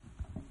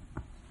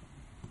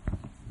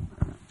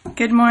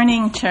Good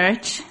morning,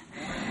 church.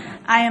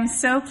 I am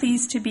so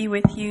pleased to be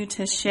with you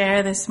to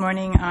share this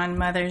morning on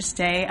Mother's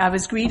Day. I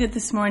was greeted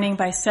this morning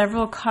by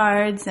several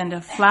cards and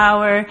a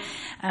flower.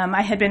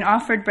 I had been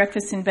offered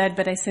breakfast in bed,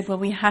 but I said, well,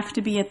 we have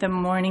to be at the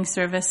morning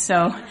service,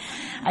 so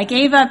I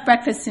gave up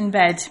breakfast in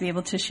bed to be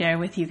able to share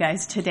with you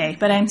guys today.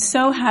 But I'm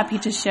so happy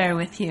to share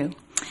with you.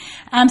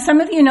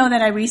 Some of you know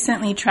that I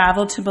recently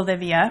traveled to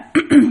Bolivia,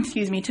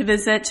 to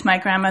visit my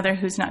grandmother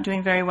who's not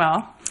doing very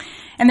well.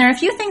 And there are a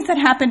few things that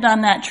happened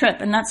on that trip,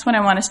 and that's what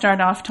I want to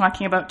start off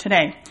talking about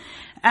today.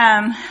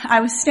 I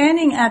was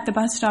standing at the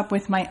bus stop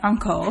with my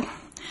uncle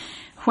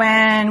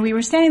when we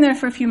were standing there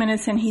for a few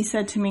minutes, and he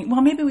said to me,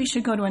 well, maybe we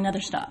should go to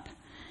another stop.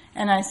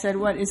 And I said,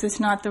 what, is this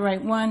not the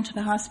right one to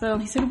the hospital?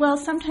 He said, well,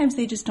 sometimes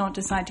they just don't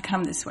decide to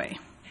come this way.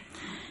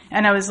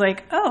 And I was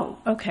like, oh,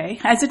 okay.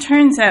 As it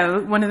turns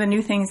out, one of the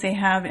new things they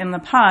have in La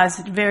Paz,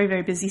 a very,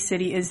 very busy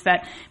city, is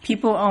that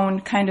people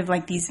own kind of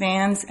like these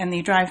vans and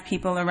they drive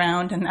people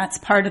around, and that's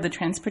part of the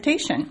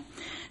transportation.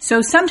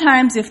 So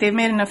sometimes if they've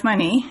made enough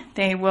money,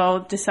 they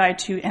will decide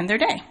to end their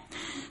day.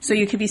 So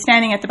you could be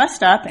standing at the bus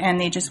stop and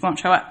they just won't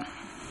show up.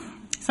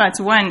 So that's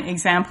one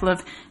example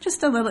of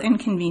just a little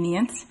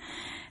inconvenience.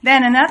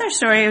 Then another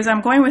story is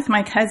I'm going with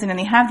my cousin, and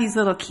they have these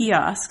little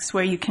kiosks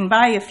where you can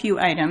buy a few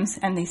items,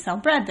 and they sell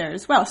bread there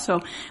as well.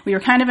 So we were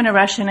kind of in a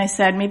rush, and I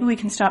said, maybe we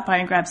can stop by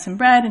and grab some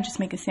bread and just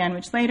make a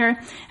sandwich later.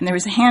 And there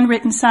was a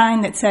handwritten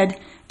sign that said,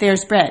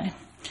 there's bread.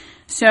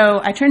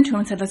 So I turned to him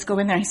and said, let's go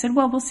in there. He said,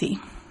 well, we'll see.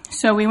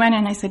 So we went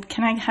in, and I said,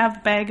 can I have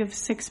a bag of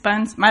 6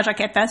 buns?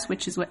 Majaquetas,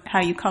 which is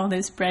how you call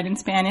this bread in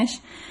Spanish.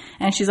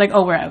 And she's like,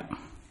 oh, we're out.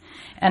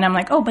 And I'm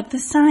like, oh, but the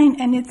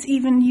sign, and it's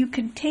even, you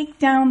could take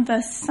down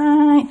the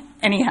sign.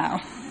 Anyhow,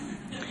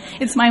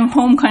 it's my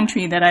home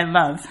country that I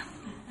love.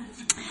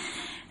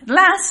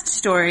 Last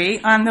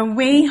story, on the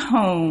way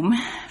home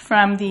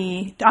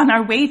on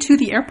our way to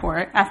the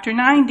airport, after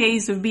 9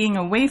 days of being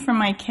away from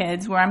my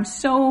kids, where I'm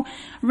so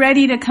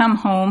ready to come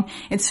home,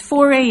 it's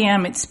 4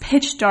 a.m., it's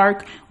pitch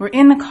dark, we're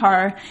in the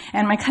car,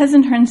 and my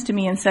cousin turns to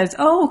me and says,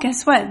 oh,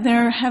 guess what,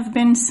 there have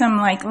been some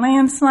like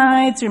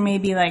landslides or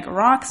maybe like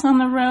rocks on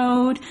the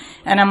road,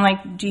 and I'm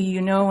like, do you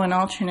know an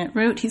alternate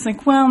route? He's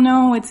like, well,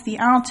 no, it's the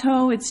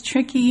Alto, it's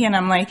tricky, and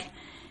I'm like,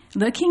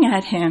 looking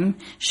at him,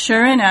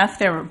 sure enough,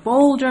 there were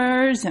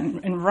boulders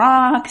and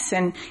rocks,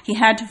 and he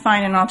had to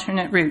find an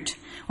alternate route.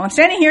 Well, I'm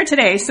standing here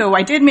today, so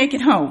I did make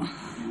it home.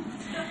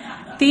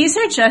 These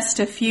are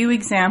just a few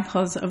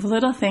examples of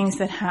little things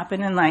that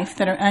happen in life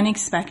that are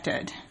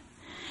unexpected.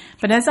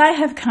 But as I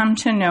have come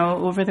to know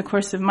over the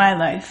course of my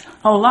life,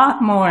 a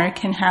lot more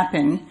can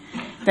happen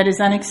that is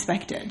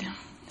unexpected.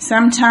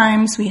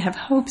 Sometimes we have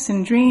hopes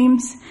and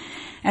dreams,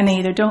 and they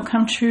either don't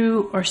come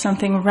true or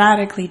something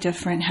radically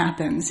different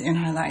happens in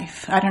our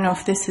life. I don't know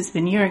if this has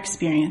been your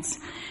experience,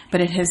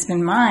 but it has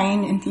been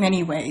mine in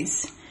many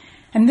ways.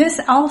 And this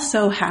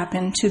also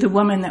happened to the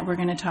woman that we're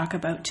going to talk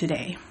about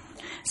today.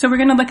 So we're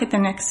going to look at the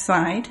next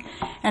slide.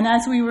 And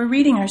as we were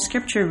reading our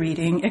scripture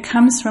reading, it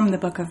comes from the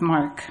book of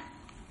Mark.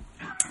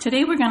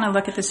 Today we're going to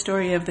look at the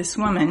story of this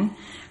woman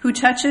who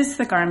touches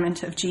the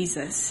garment of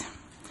Jesus.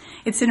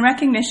 It's in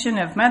recognition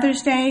of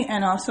Mother's Day,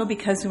 and also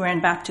because we're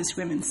in Baptist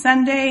Women's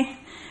Sunday.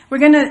 We're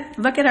going to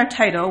look at our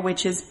title,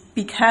 which is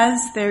Because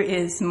There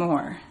Is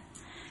More.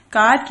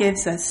 God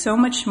gives us so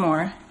much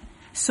more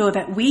so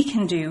that we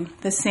can do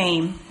the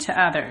same to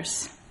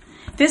others.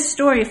 This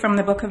story from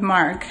the book of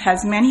Mark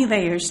has many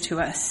layers to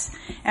us,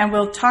 and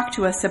will talk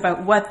to us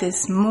about what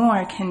this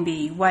more can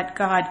be, what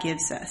God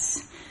gives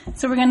us.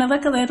 So we're going to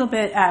look a little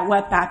bit at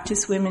what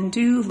Baptist women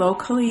do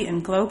locally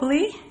and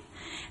globally.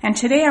 And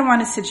today I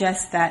want to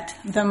suggest that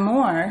the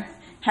more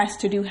has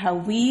to do how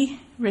we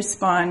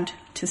respond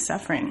to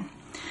suffering.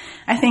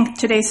 I think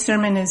today's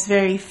sermon is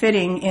very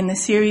fitting in the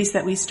series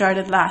that we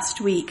started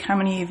last week. How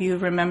many of you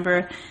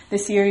remember the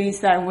series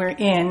that we're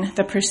in,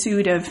 The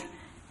Pursuit of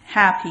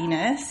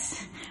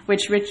Happiness,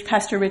 which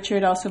Pastor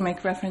Richard also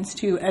made reference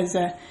to as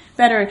a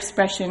better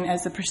expression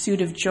as the pursuit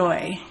of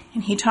joy.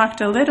 And he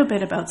talked a little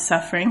bit about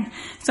suffering.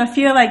 So I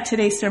feel like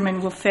today's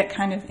sermon will fit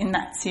kind of in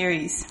that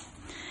series.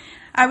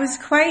 I was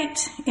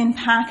quite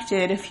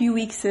impacted a few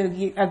weeks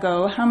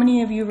ago. How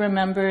many of you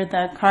remember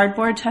the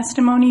cardboard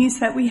testimonies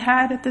that we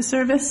had at the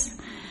service?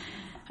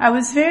 I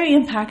was very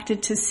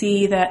impacted to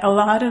see that a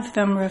lot of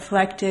them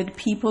reflected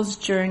people's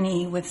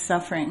journey with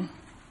suffering.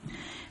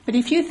 But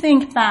if you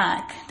think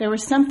back, there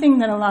was something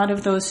that a lot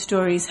of those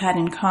stories had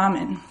in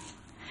common.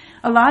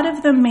 A lot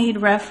of them made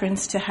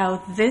reference to how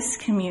this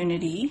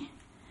community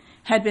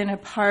had been a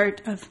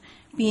part of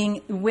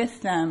being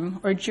with them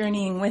or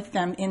journeying with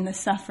them in the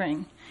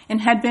suffering,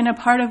 and had been a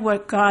part of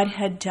what God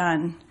had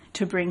done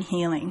to bring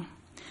healing.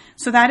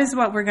 So that is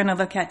what we're going to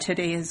look at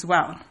today as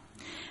well.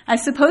 I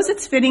suppose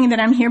it's fitting that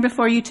I'm here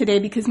before you today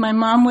because my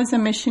mom was a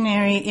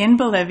missionary in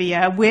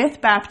Bolivia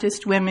with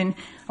Baptist women.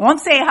 I won't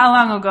say how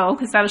long ago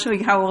because that'll show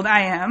you how old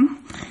I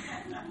am.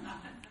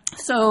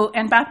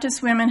 And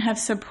Baptist women have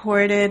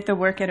supported the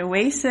work at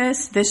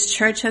Oasis. This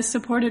church has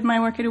supported my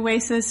work at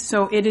Oasis.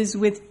 So it is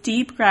with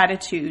deep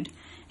gratitude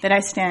that I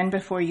stand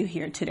before you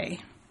here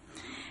today.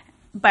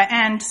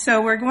 And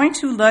so we're going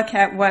to look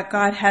at what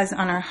God has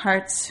on our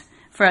hearts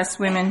for us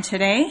women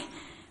today.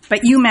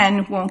 But you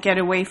men won't get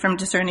away from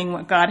discerning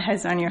what God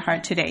has on your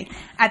heart today.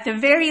 At the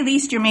very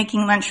least, you're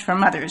making lunch for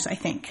mothers, I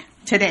think,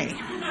 today.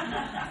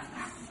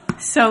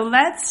 So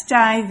let's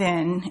dive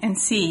in and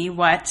see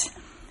what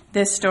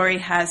this story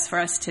has for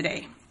us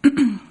today.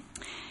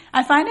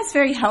 I find it's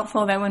very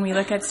helpful that when we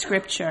look at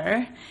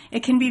Scripture,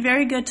 it can be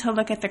very good to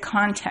look at the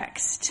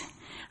context.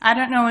 I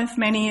don't know if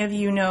many of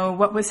you know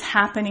what was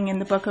happening in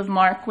the book of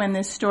Mark when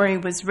this story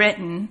was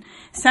written.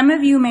 Some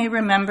of you may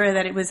remember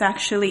that it was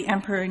actually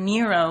Emperor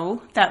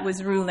Nero that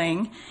was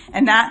ruling,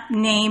 and that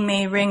name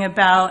may ring a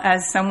bell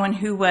as someone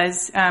who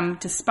was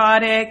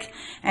despotic,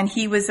 and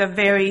he was a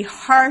very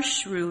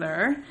harsh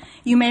ruler.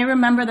 You may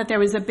remember that there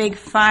was a big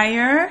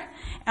fire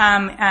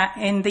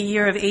in the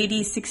year of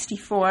AD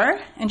 64.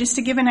 And just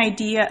to give an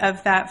idea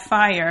of that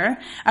fire,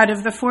 out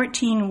of the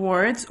 14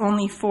 wards,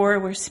 only 4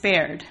 were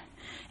spared.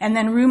 And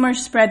then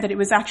rumors spread that it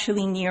was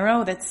actually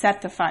Nero that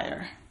set the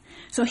fire.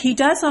 So he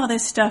does all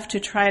this stuff to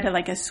try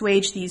to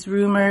assuage these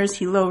rumors.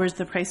 He lowers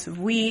the price of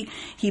wheat.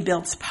 He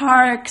builds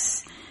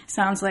parks.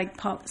 Sounds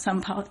like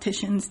some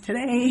politicians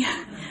today.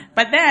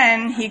 But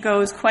then he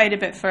goes quite a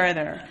bit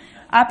further.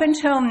 Up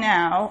until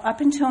now,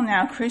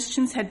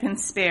 Christians had been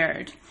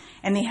spared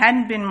and they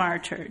hadn't been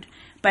martyred.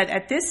 But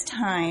at this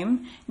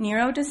time,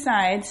 Nero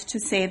decides to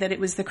say that it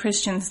was the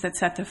Christians that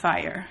set the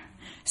fire.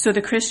 So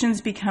the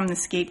Christians become the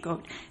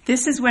scapegoat.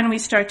 This is when we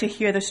start to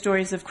hear the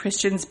stories of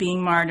Christians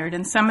being martyred.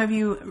 And some of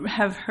you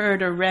have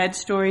heard or read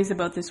stories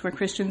about this where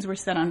Christians were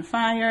set on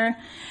fire,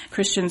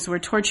 Christians were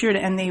tortured,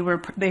 and they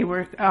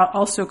were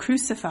also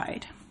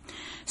crucified.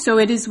 So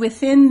it is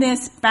within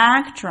this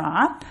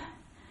backdrop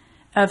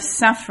of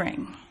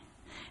suffering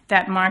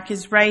that Mark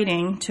is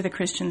writing to the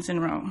Christians in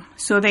Rome.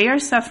 So they are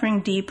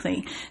suffering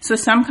deeply. So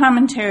some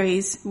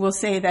commentaries will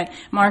say that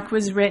Mark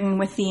was written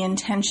with the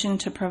intention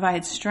to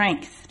provide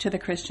strength to the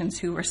Christians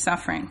who were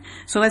suffering.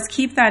 So let's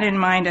keep that in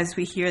mind as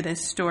we hear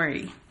this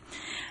story.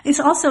 It's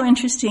also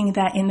interesting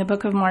that in the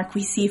book of Mark,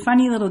 we see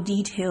funny little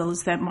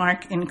details that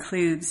Mark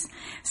includes.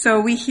 So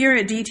we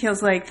hear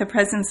details like the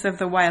presence of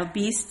the wild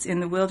beasts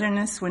in the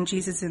wilderness when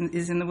Jesus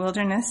is in the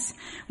wilderness.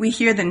 We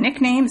hear the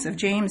nicknames of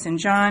James and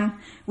John.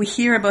 We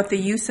hear about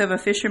the use of a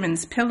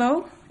fisherman's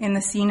pillow in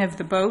the scene of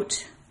the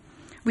boat.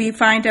 We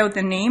find out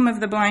the name of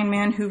the blind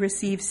man who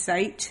receives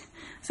sight.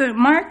 So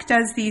Mark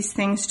does these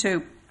things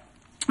to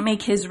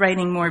make his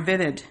writing more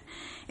vivid.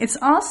 It's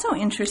also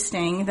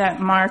interesting that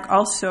Mark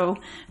also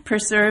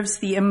preserves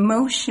the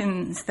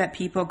emotions that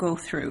people go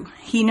through.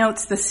 He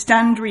notes the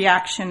stunned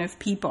reaction of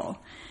people,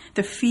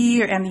 the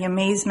fear and the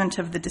amazement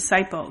of the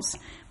disciples,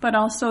 but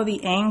also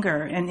the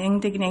anger and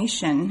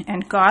indignation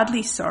and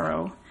godly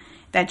sorrow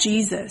that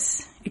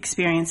Jesus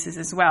experiences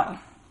as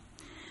well.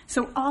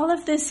 So all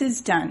of this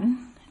is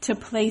done to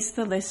place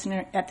the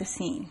listener at the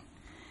scene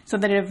so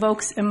that it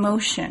evokes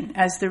emotion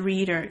as the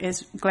reader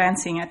is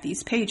glancing at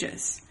these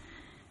pages.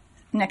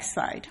 Next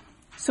slide.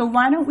 So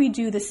why don't we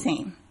do the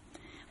same?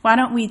 Why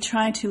don't we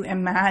try to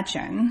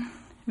imagine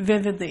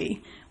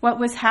vividly what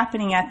was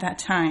happening at that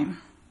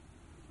time?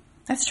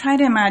 Let's try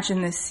to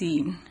imagine this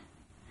scene.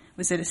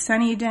 Was it a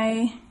sunny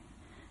day?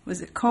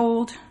 Was it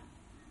cold?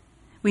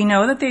 We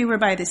know that they were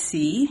by the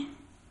sea.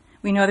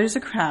 We know there's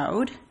a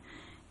crowd.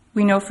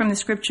 We know from the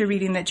scripture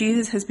reading that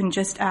Jesus has been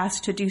just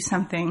asked to do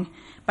something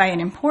by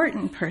an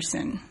important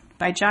person,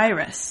 by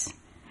Jairus.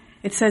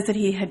 It says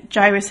that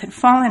Jairus had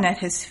fallen at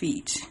his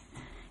feet.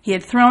 He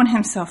had thrown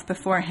himself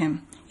before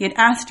him. He had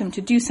asked him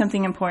to do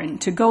something important,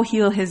 to go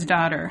heal his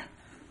daughter.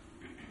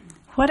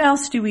 What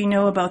else do we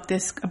know about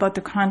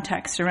the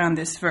context around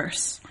this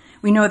verse?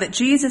 We know that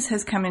Jesus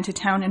has come into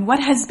town, and what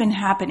has been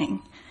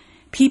happening?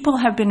 People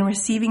have been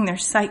receiving their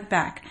sight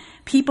back.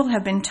 People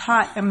have been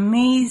taught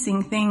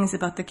amazing things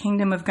about the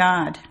kingdom of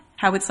God,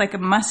 how it's like a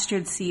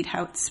mustard seed,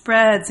 how it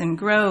spreads and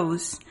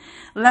grows.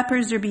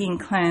 Lepers are being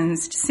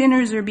cleansed.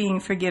 Sinners are being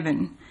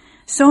forgiven.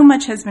 So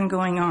much has been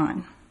going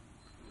on.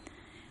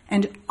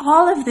 And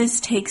all of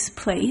this takes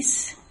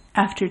place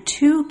after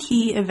 2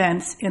 key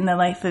events in the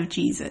life of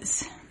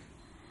Jesus.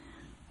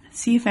 Let's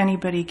see if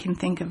anybody can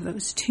think of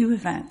those 2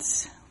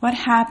 events. What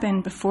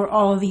happened before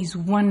all of these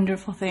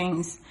wonderful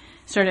things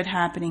started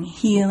happening?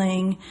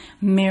 Healing,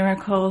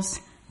 miracles.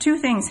 2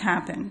 things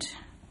happened.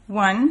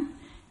 One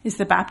is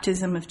the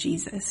baptism of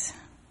Jesus,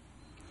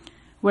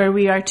 where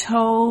we are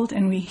told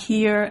and we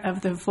hear of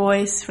the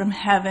voice from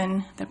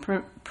heaven that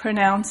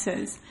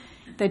pronounces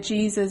that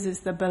Jesus is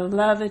the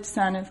beloved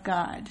Son of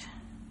God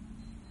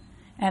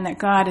and that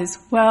God is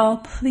well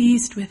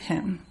pleased with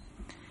him,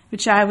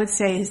 which I would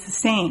say is the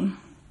same,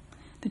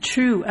 the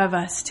true of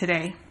us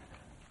today.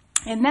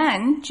 And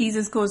then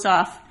Jesus goes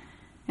off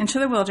into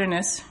the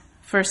wilderness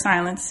for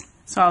silence,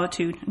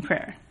 solitude, and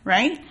prayer,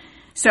 right?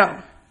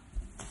 So,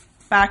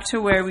 back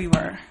to where we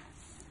were.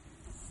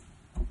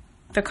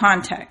 The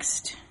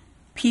context.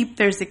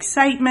 There's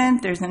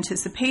excitement, there's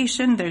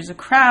anticipation, there's a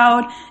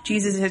crowd.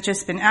 Jesus has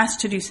just been asked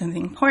to do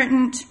something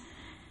important.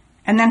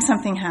 And then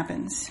something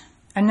happens.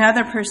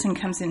 Another person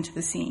comes into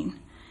the scene.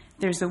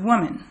 There's a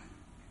woman.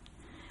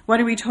 What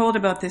are we told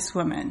about this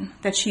woman?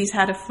 That she's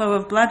had a flow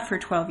of blood for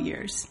 12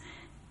 years,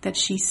 that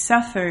she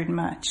suffered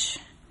much,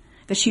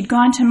 that she'd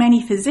gone to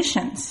many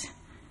physicians.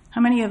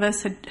 How many of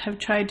us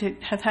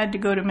have had to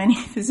go to many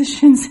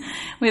physicians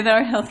with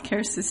our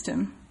healthcare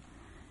system?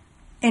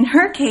 In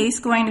her case,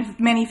 going to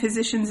many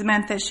physicians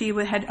meant that she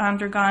had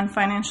undergone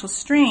financial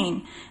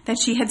strain, that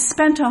she had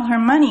spent all her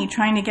money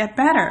trying to get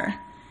better.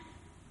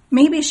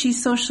 Maybe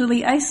she's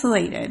socially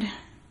isolated.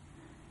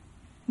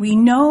 We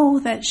know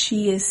that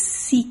she is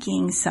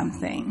seeking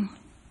something.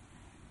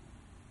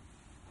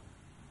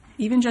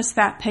 Even just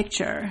that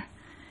picture,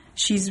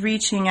 she's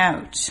reaching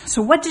out.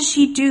 So what does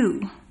she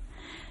do?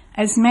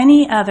 As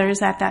many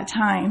others at that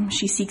time,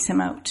 she seeks him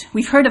out.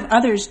 We've heard of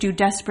others do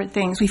desperate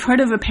things. We've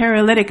heard of a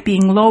paralytic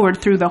being lowered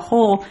through the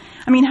hole.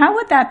 I mean, how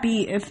would that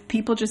be if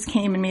people just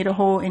came and made a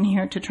hole in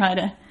here to try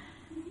to...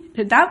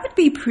 That would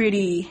be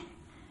pretty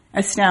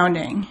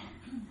astounding.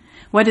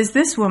 What does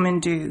this woman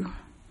do?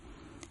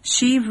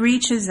 She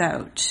reaches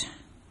out.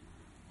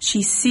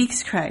 She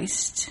seeks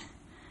Christ.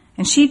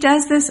 And she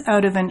does this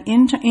out of an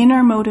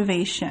inner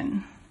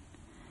motivation,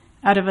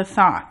 out of a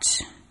thought.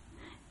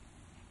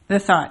 The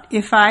thought,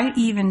 if I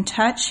even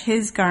touch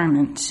his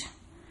garment,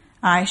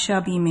 I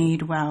shall be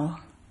made well.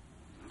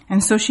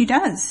 And so she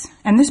does.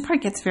 And this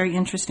part gets very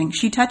interesting.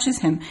 She touches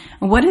him.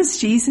 And what does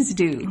Jesus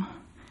do?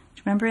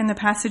 Remember in the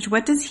passage,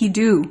 what does he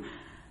do?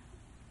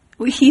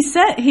 He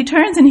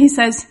turns and he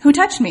says, who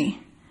touched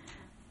me?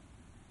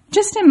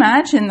 Just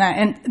imagine that.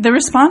 And the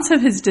response of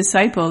his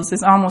disciples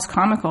is almost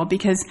comical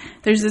because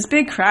there's this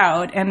big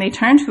crowd and they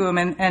turn to him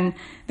and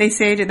they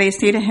say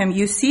to him,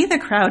 you see the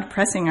crowd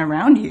pressing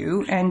around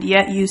you and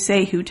yet you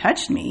say, who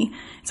touched me?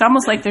 It's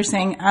almost like they're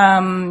saying,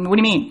 what do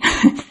you mean?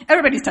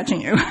 Everybody's touching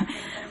you.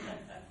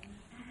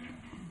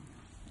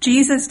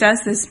 Jesus does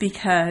this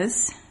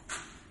because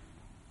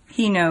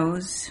he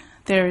knows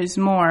there is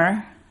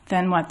more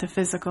than what the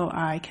physical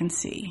eye can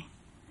see.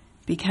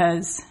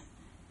 Because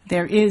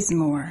there is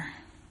more.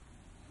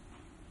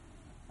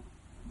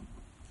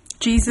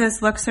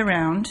 Jesus looks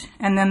around,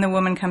 and then the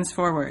woman comes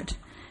forward.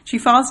 She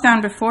falls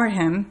down before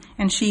him,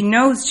 and she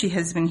knows she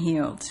has been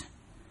healed.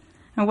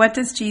 And what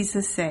does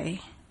Jesus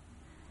say?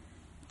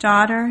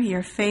 Daughter,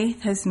 your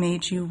faith has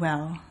made you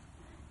well.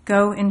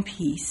 Go in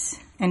peace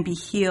and be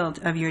healed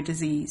of your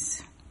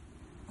disease.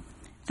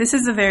 This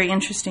is a very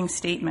interesting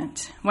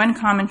statement. One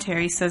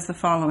commentary says the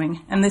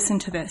following, and listen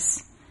to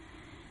this.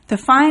 The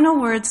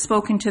final words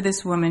spoken to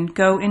this woman,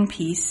 go in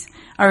peace,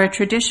 are a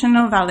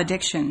traditional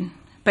valediction,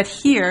 but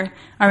here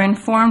are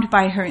informed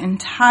by her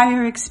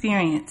entire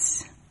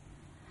experience.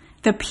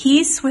 The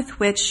peace with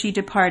which she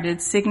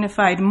departed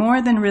signified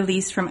more than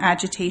release from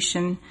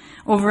agitation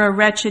over a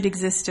wretched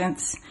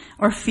existence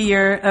or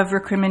fear of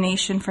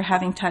recrimination for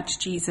having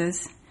touched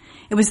Jesus.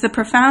 It was the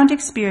profound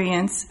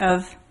experience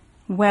of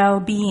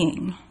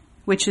well-being,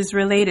 which is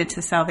related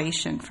to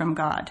salvation from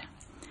God.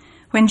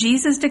 When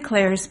Jesus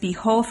declares, be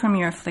whole from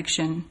your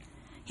affliction,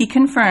 he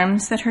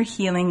confirms that her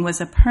healing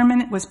was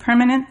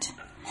permanent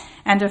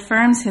and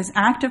affirms his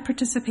active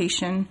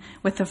participation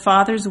with the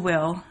Father's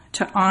will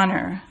to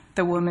honor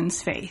the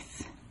woman's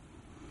faith.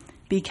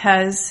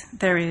 Because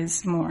there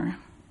is more.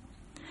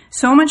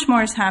 So much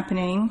more is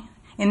happening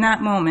in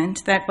that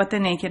moment that what the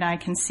naked eye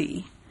can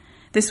see.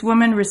 This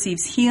woman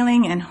receives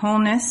healing and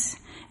wholeness,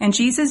 and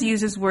Jesus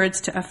uses words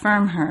to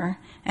affirm her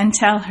and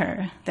tell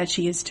her that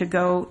she is to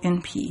go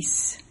in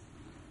peace.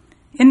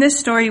 In this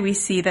story, we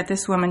see that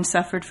this woman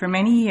suffered for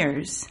many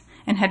years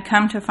and had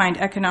come to find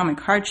economic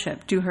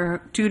hardship due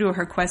to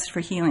her quest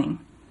for healing.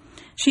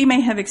 She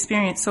may have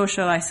experienced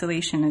social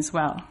isolation as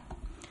well.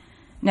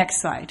 Next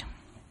slide.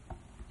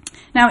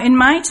 Now, in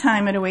my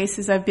time at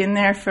Oasis, I've been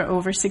there for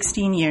over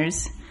 16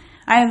 years.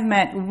 I have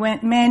met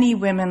many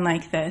women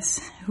like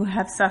this who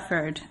have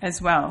suffered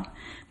as well.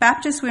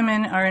 Baptist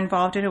women are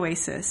involved at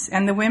Oasis,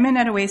 and the women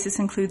at Oasis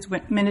includes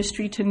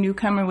ministry to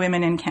newcomer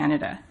women in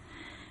Canada.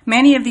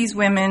 Many of these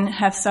women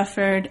have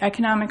suffered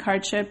economic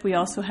hardship. We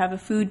also have a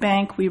food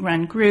bank. We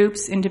run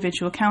groups,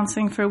 individual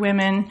counseling for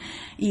women,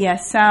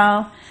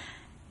 ESL.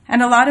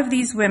 And a lot of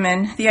these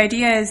women, the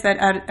idea is that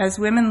as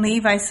women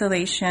leave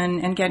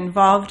isolation and get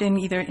involved in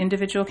either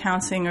individual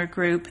counseling or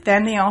group,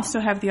 then they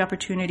also have the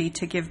opportunity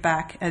to give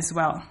back as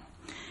well.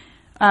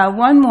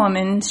 One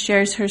woman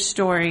shares her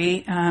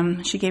story.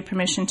 She gave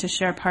permission to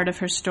share part of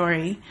her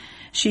story.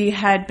 She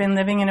had been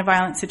living in a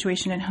violent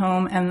situation at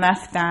home and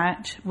left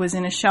that, was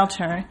in a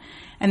shelter,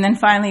 and then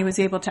finally was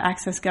able to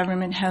access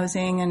government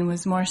housing and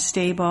was more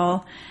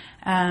stable.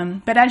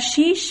 But as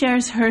she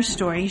shares her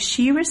story,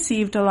 she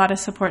received a lot of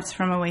supports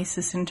from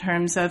Oasis in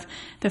terms of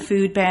the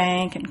food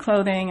bank and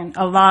clothing and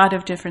a lot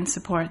of different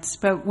supports.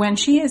 But when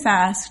she is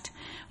asked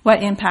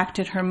what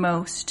impacted her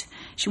most,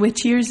 with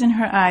tears in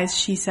her eyes,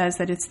 she says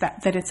that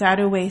it's at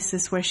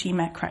Oasis where she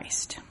met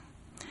Christ.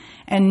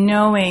 And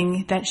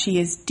knowing that she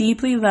is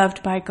deeply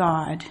loved by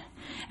God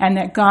and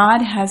that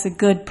God has a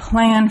good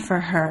plan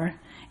for her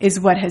is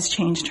what has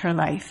changed her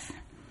life.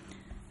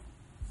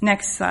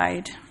 Next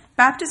slide.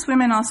 Baptist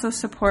women also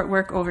support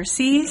work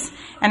overseas,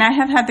 and I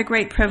have had the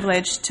great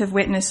privilege to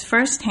witness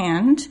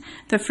firsthand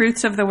the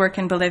fruits of the work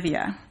in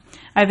Bolivia.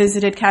 I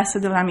visited Casa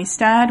de la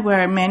Amistad,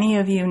 where many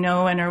of you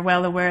know and are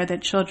well aware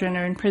that children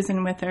are in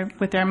prison with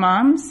their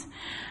moms.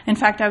 In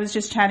fact, I was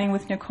just chatting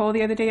with Nicole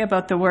the other day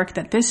about the work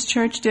that this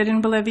church did in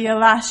Bolivia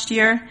last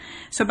year.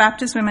 So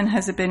Baptist Women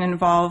has been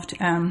involved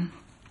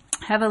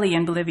heavily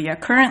in Bolivia.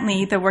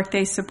 Currently, the work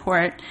they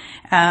support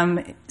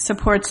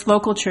supports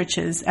local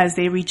churches as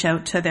they reach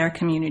out to their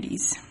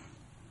communities.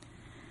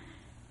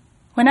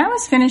 When I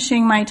was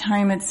finishing my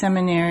time at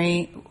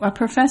seminary, a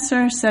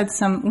professor said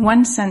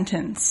one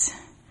sentence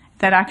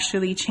that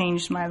actually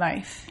changed my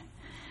life.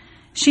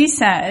 She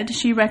said,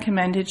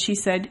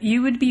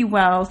 you would be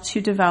well to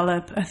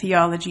develop a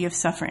theology of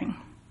suffering.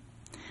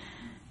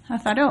 I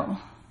thought, oh,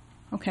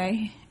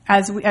 okay.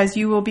 As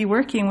you will be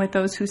working with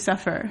those who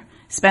suffer,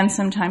 spend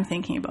some time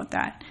thinking about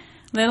that.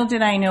 Little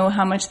did I know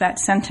how much that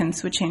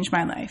sentence would change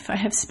my life. I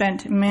have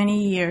spent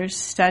many years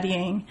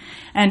studying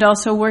and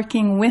also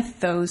working with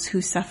those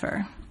who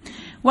suffer.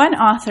 One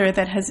author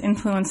that has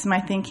influenced my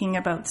thinking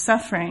about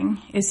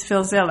suffering is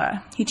Phil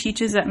Zilla. He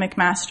teaches at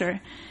McMaster,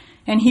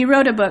 and he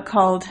wrote a book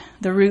called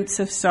The Roots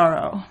of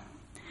Sorrow.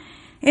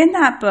 In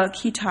that book,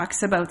 he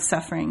talks about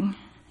suffering.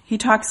 He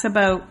talks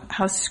about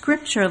how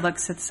Scripture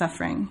looks at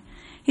suffering.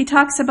 He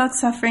talks about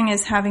suffering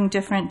as having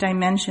different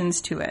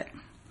dimensions to it.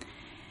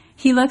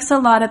 He looks a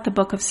lot at the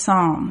book of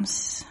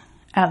Psalms,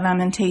 at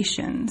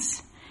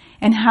Lamentations,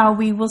 and how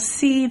we will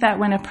see that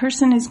when a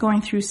person is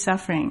going through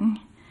suffering,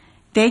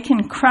 they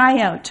can cry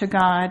out to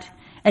God,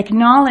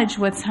 acknowledge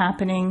what's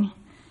happening,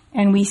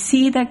 and we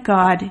see that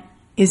God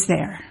is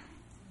there.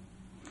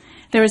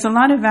 There is a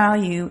lot of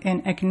value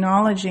in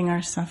acknowledging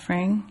our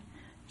suffering,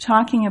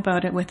 talking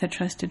about it with a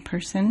trusted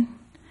person,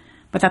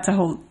 but that's a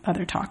whole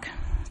other talk,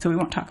 so we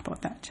won't talk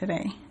about that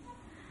today.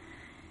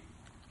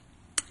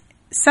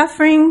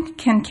 Suffering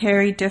can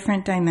carry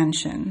different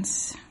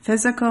dimensions: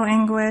 physical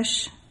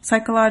anguish,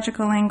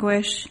 psychological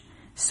anguish,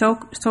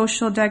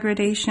 social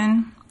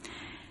degradation.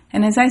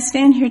 And as I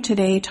stand here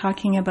today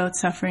talking about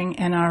suffering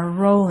and our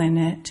role in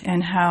it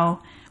and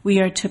how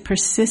we are to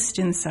persist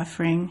in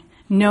suffering,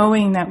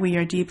 knowing that we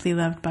are deeply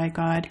loved by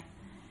God,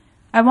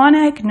 I want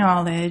to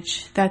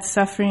acknowledge that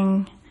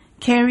suffering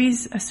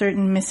carries a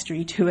certain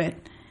mystery to it,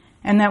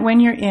 and that when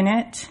you're in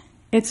it,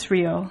 it's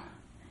real,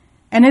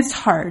 and it's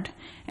hard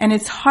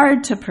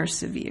to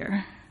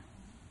persevere.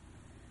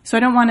 So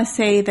I don't want to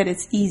say that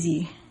it's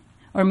easy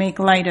or make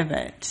light of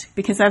it,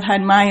 because I've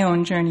had my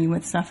own journey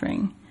with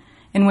suffering.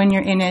 And when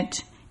you're in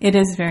it, it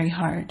is very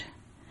hard.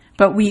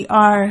 But we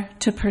are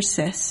to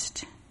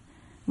persist.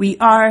 We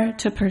are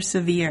to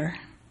persevere.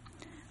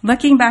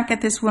 Looking back at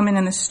this woman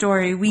in the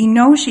story, we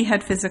know she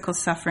had physical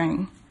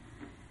suffering.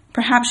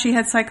 Perhaps she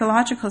had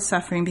psychological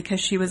suffering because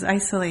she was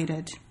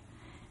isolated.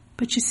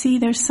 But you see,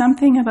 there's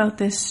something about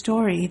this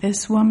story.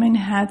 This woman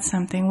had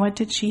something. What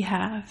did she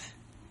have?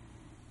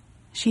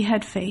 She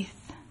had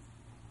faith.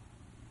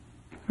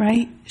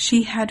 Right?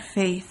 She had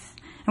faith.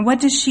 And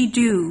what does she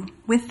do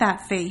with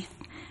that faith?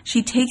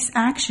 She takes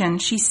action.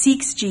 She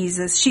seeks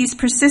Jesus. She's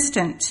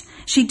persistent.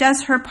 She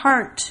does her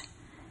part.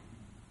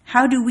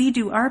 How do we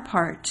do our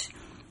part?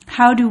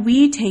 How do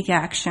we take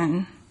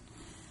action?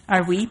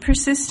 Are we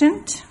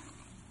persistent?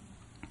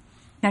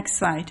 Next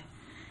slide.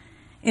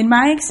 In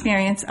my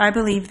experience, I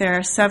believe there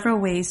are several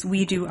ways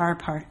we do our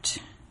part.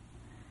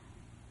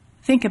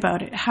 Think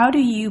about it. How do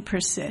you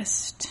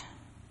persist?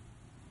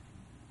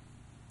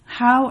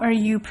 How are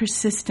you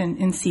persistent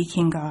in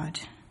seeking God?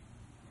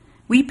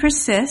 We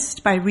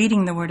persist by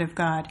reading the Word of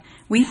God.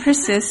 We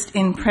persist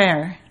in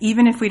prayer,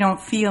 even if we don't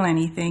feel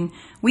anything.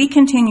 We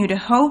continue to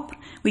hope.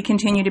 We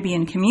continue to be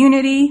in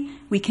community.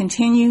 We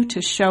continue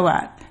to show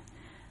up.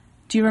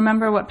 Do you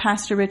remember what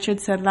Pastor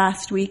Richard said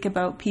last week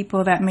about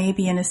people that may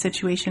be in a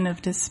situation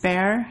of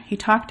despair? He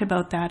talked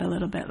about that a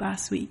little bit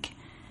last week.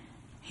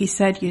 He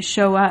said, you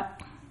show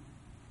up.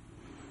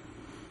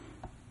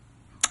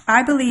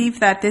 I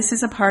believe that this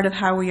is a part of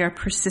how we are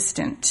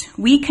persistent.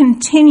 We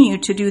continue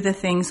to do the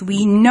things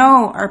we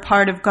know are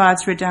part of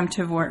God's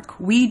redemptive work.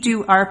 We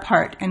do our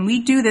part, and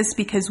we do this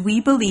because we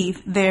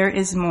believe there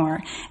is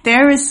more.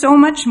 There is so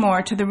much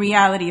more to the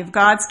reality of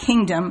God's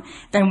kingdom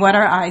than what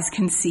our eyes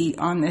can see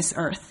on this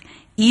earth.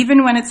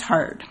 Even when it's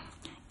hard,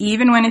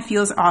 even when it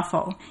feels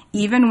awful,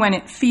 even when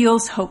it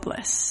feels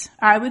hopeless.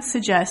 I would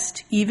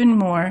suggest even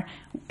more,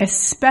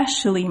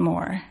 especially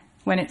more,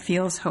 when it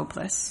feels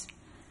hopeless.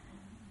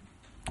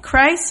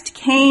 Christ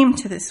came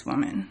to this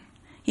woman.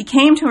 He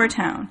came to her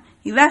town.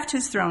 He left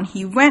his throne.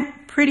 He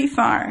went pretty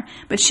far,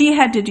 but she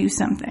had to do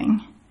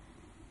something.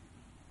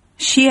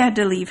 She had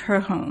to leave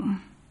her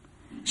home.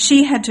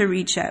 She had to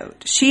reach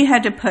out. She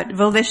had to put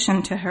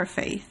volition to her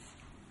faith.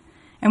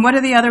 And what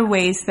are the other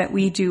ways that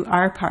we do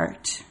our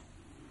part?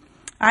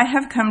 I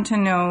have come to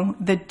know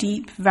the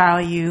deep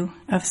value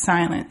of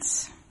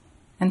silence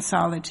and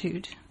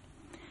solitude.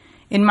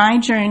 In my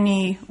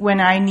journey, when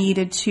I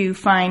needed to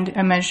find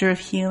a measure of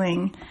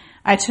healing,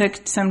 I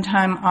took some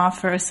time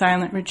off for a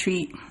silent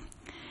retreat.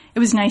 It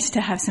was nice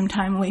to have some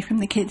time away from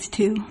the kids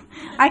too.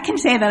 I can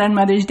say that on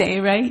Mother's Day,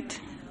 right?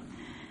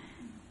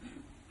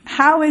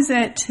 How is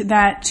it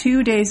that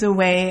 2 days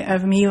away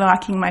of me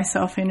locking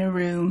myself in a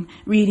room,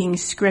 reading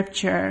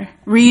scripture,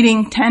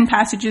 reading 10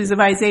 passages of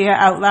Isaiah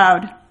out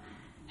loud,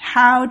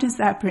 how does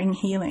that bring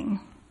healing?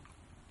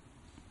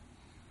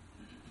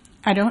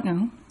 I don't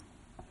know.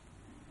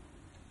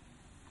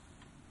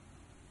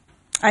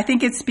 I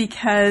think it's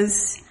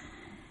because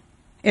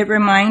it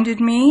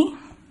reminded me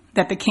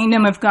that the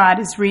kingdom of God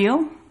is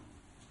real,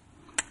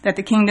 that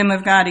the kingdom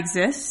of God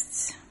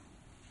exists.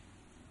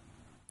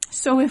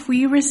 So if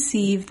we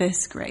receive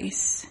this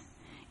grace,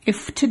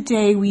 if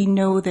today we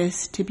know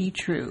this to be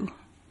true,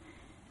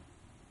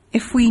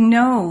 if we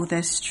know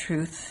this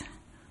truth,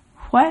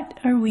 what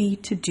are we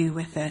to do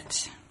with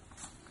it?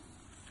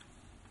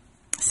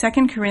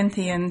 2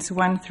 Corinthians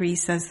 1:3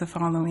 says the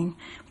following,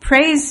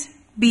 "Praise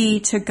be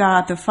to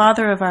God, the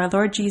Father of our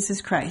Lord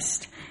Jesus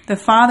Christ, the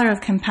Father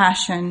of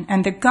compassion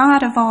and the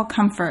God of all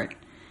comfort,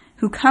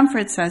 who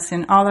comforts us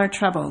in all our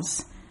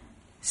troubles,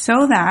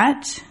 so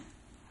that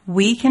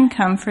we can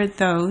comfort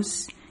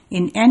those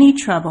in any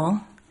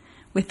trouble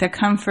with the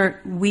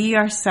comfort we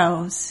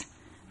ourselves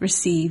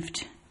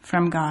received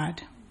from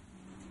God."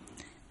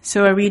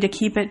 So are we to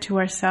keep it to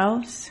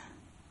ourselves?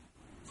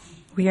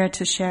 We are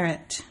to share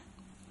it.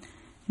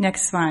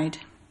 Next slide.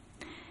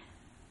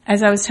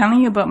 As I was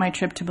telling you about my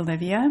trip to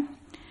Bolivia,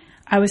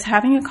 I was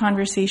having a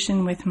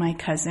conversation with my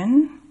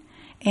cousin,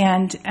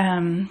 and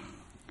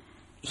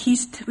he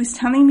was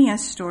telling me a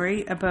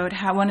story about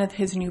how one of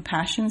his new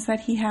passions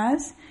that he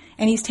has,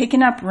 and he's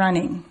taken up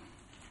running.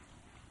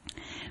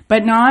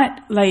 But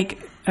not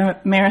like a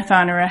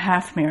marathon or a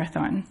half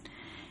marathon.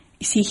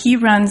 You see, he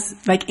runs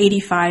like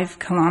 85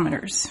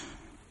 kilometers.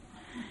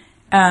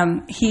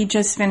 He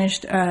just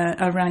finished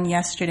a run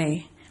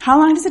yesterday. How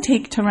long does it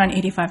take to run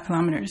 85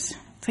 kilometers?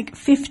 It's like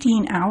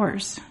 15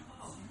 hours.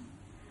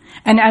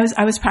 And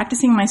I was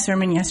practicing my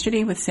sermon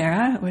yesterday with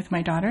Sarah, with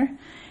my daughter.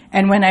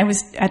 And when I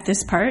was at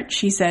this part,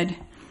 she said,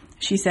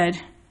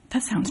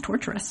 "That sounds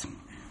torturous."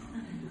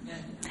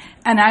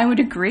 And I would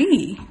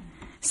agree.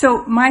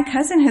 So my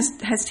cousin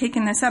has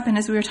taken this up, and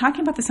as we were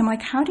talking about this, I'm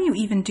like, how do you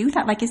even do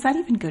that? Like, is that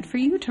even good for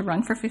you to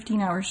run for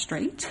 15 hours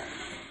straight?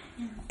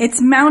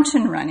 It's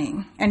mountain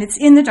running, and it's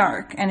in the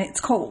dark, and it's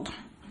cold.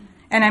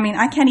 And I mean,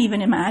 I can't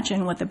even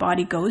imagine what the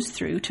body goes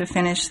through to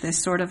finish this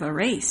sort of a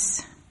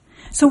race.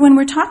 So when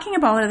we're talking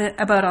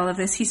about all of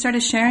this, he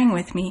started sharing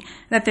with me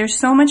that there's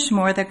so much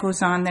more that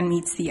goes on than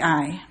meets the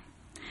eye.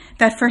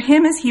 That for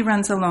him, as he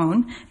runs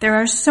alone, there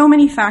are so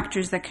many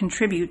factors that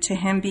contribute to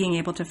him being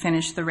able to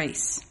finish the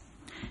race.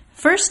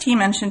 First, he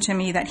mentioned to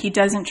me that he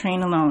doesn't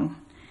train alone.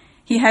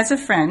 He has a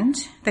friend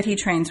that he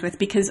trains with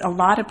because a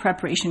lot of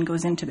preparation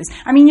goes into this.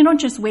 I mean, you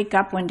don't just wake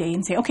up one day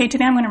and say, okay,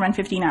 today I'm going to run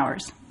 15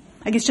 hours.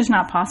 Like, it's just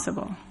not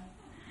possible.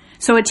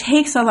 So it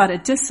takes a lot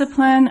of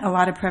discipline, a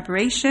lot of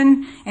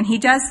preparation, and he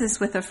does this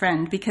with a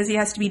friend because he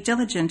has to be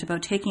diligent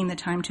about taking the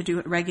time to do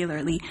it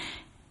regularly,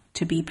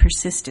 to be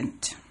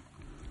persistent.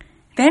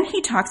 Then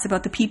he talks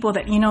about the people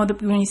that,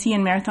 when you see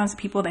in marathons, the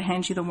people that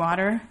hand you the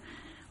water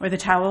or the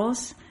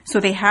towels. So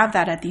they have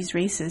that at these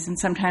races, and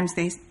sometimes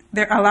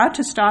they're allowed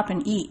to stop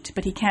and eat,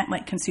 but he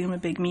can't consume a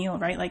big meal,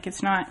 right? Like, you're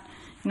not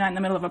in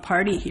the middle of a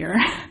party here.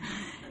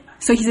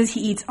 So he says he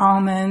eats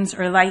almonds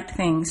or light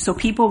things, so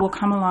people will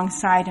come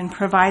alongside and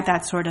provide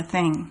that sort of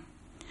thing.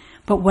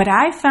 But what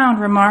I found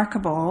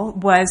remarkable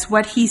was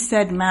what he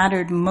said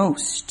mattered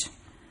most.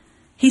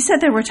 He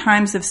said there were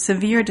times of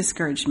severe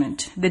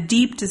discouragement, the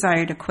deep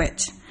desire to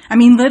quit. I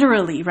mean,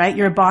 literally, right?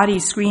 Your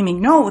body's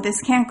screaming, no,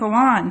 this can't go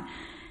on.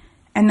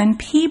 And then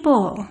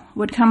people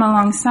would come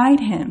alongside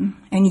him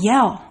and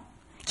yell,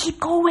 keep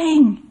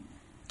going,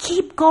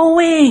 keep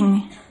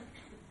going.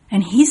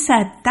 And he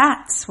said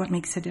that's what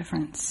makes a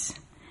difference.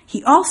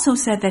 He also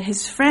said that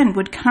his friend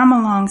would come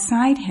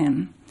alongside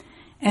him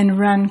and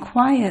run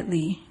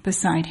quietly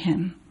beside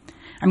him.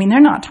 I mean, they're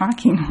not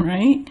talking,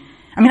 right?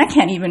 I mean, I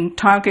can't even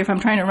talk if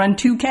I'm trying to run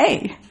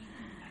 2K.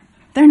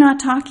 They're not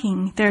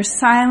talking. They're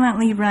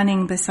silently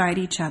running beside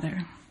each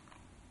other.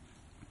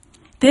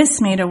 This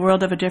made a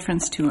world of a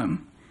difference to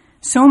him,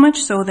 so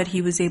much so that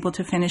he was able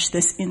to finish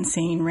this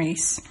insane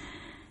race.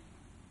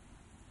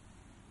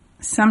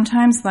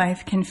 Sometimes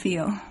life can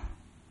feel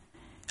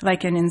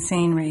like an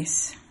insane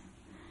race,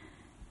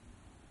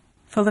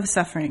 full of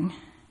suffering.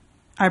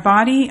 Our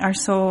body, our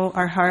soul,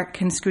 our heart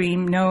can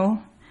scream,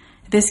 no,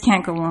 this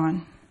can't go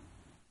on.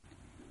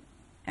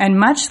 And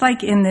much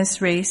like in this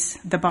race,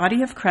 the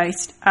body of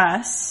Christ,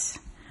 us,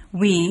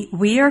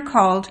 we are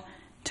called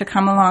to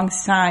come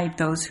alongside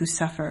those who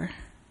suffer.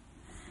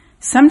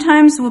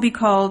 Sometimes we'll be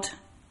called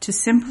to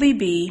simply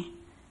be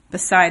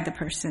beside the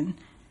person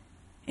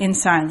in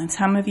silence.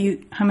 How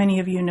many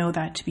of you know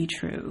that to be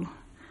true?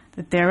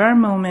 That there are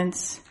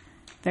moments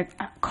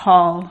that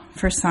call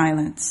for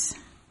silence.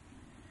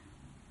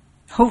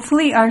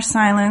 Hopefully our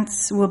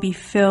silence will be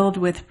filled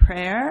with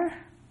prayer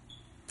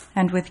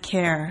and with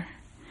care.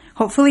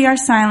 Hopefully our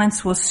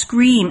silence will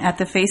scream at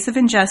the face of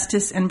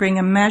injustice and bring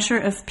a measure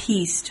of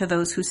peace to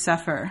those who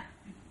suffer.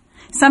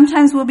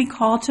 Sometimes we'll be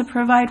called to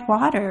provide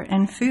water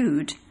and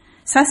food,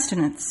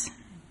 sustenance.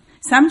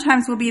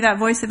 Sometimes we'll be that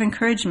voice of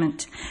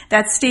encouragement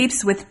that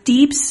states with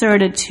deep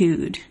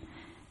certitude.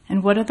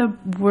 And what are the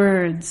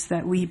words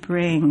that we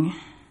bring?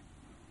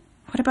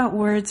 What about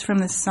words from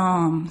the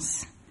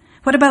Psalms?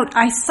 What about,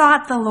 I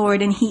sought the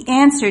Lord and he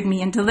answered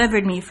me and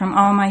delivered me from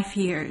all my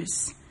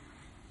fears?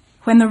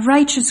 When the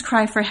righteous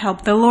cry for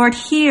help, the Lord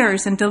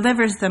hears and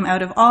delivers them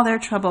out of all their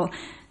trouble.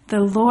 The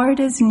Lord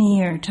is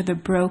near to the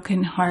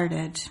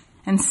brokenhearted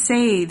and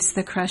saves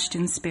the crushed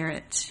in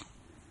spirit.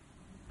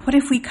 What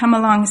if we come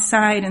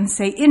alongside and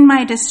say, in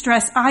my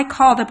distress, I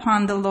called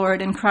upon the Lord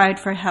and cried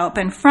for help,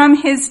 and from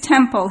his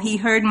temple he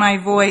heard my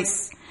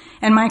voice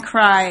and my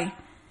cry.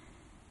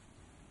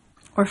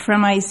 Or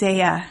from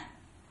Isaiah,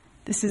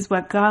 this is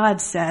what God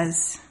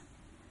says.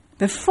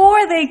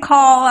 Before they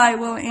call, I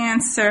will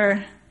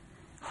answer.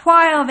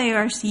 While they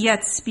are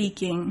yet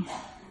speaking,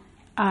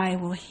 I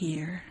will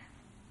hear.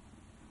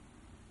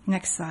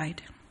 Next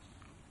slide.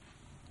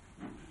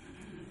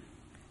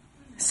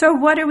 So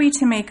what are we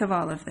to make of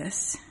all of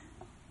this?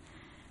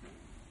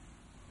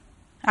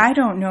 I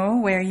don't know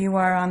where you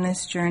are on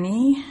this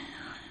journey,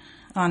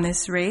 on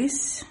this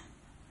race.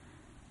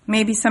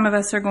 Maybe some of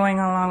us are going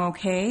along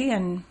okay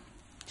and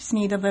just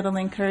need a little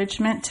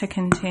encouragement to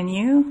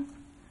continue.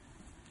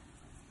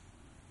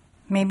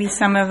 Maybe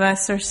some of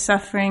us are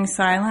suffering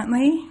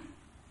silently.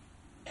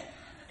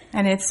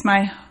 And it's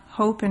my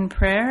hope and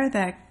prayer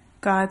that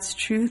God's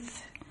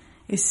truth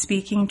is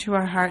speaking to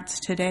our hearts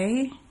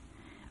today,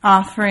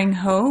 offering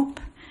hope,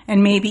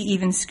 and maybe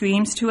even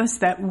screams to us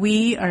that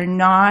we are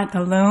not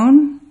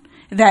alone,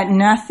 that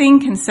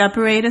nothing can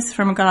separate us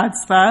from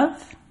God's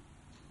love.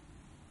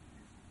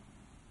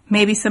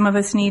 Maybe some of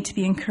us need to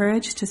be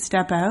encouraged to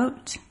step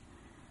out,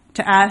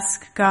 to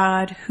ask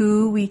God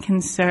who we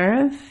can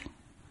serve.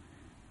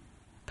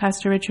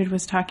 Pastor Richard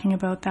was talking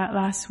about that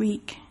last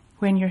week.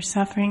 When you're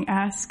suffering,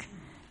 ask,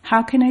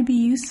 how can I be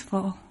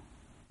useful?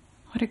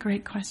 What a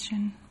great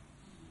question.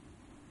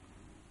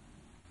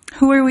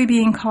 Who are we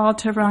being called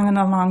to run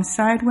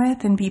alongside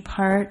with and be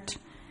part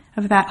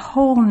of that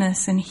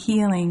wholeness and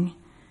healing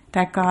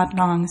that God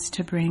longs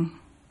to bring?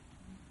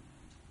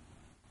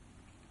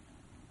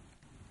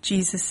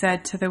 Jesus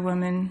said to the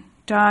woman,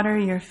 daughter,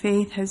 your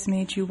faith has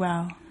made you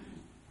well.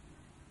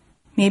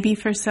 Maybe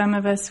for some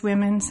of us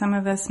women, some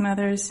of us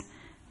mothers,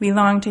 we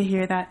long to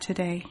hear that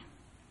today.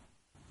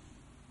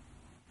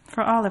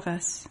 For all of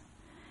us,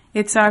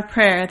 it's our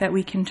prayer that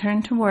we can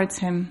turn towards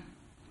him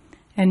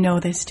and know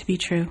this to be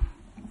true.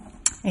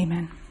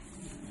 Amen.